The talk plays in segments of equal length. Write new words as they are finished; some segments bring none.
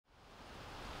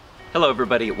Hello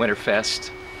everybody at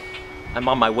Winterfest. I'm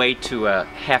on my way to a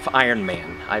half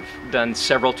Ironman. I've done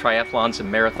several triathlons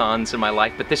and marathons in my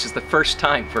life, but this is the first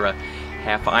time for a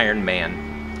half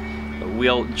Ironman.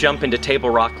 We'll jump into Table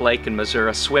Rock Lake in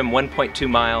Missouri, swim 1.2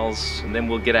 miles, and then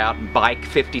we'll get out and bike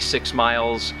 56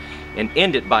 miles and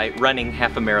end it by running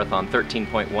half a marathon,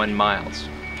 13.1 miles.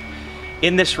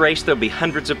 In this race there'll be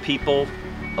hundreds of people,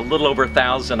 a little over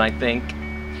 1,000 I think.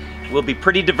 We'll be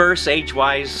pretty diverse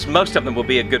age-wise. Most of them will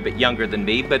be a good bit younger than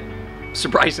me, but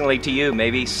surprisingly to you,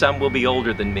 maybe some will be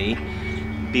older than me.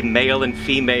 Be male and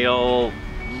female,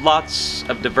 lots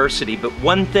of diversity, but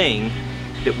one thing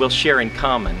that we'll share in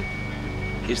common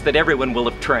is that everyone will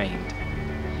have trained.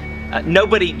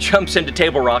 Nobody jumps into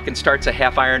Table Rock and starts a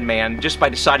half Ironman just by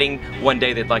deciding one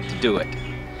day they'd like to do it.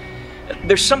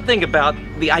 There's something about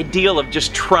the ideal of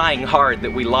just trying hard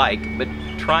that we like, but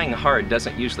trying hard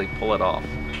doesn't usually pull it off.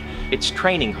 It's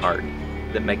training hard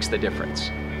that makes the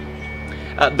difference.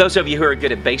 Those of you who are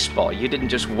good at baseball, you didn't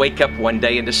just wake up one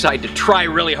day and decide to try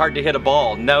really hard to hit a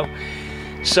ball. No,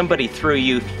 somebody threw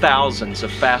you thousands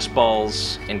of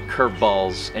fastballs and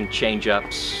curveballs and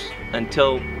change-ups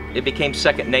until it became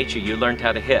second nature. You learned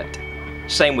how to hit.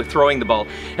 Same with throwing the ball.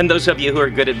 And those of you who are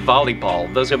good at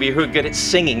volleyball, those of you who are good at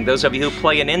singing, those of you who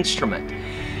play an instrument,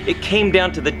 it came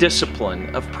down to the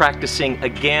discipline of practicing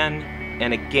again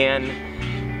and again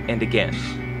and again.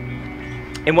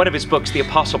 In one of his books, the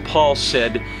Apostle Paul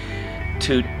said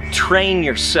to train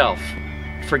yourself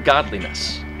for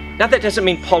godliness. Now that doesn't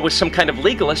mean Paul was some kind of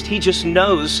legalist. He just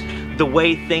knows the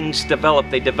way things develop.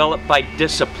 They develop by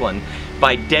discipline,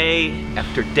 by day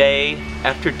after day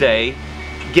after day,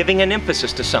 giving an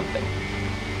emphasis to something.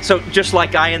 So just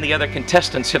like I and the other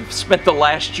contestants have spent the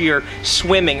last year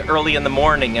swimming early in the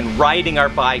morning and riding our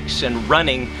bikes and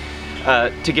running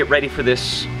to get ready for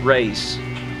this race.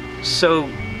 So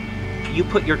you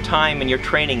put your time and your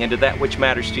training into that which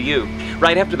matters to you.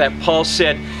 Right after that, Paul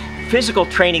said, physical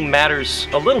training matters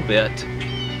a little bit,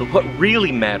 but what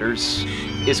really matters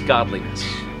is godliness.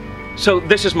 So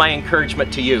this is my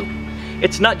encouragement to you.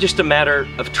 It's not just a matter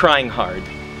of trying hard.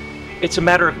 It's a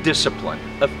matter of discipline,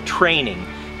 of training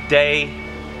day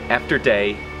after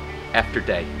day after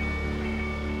day.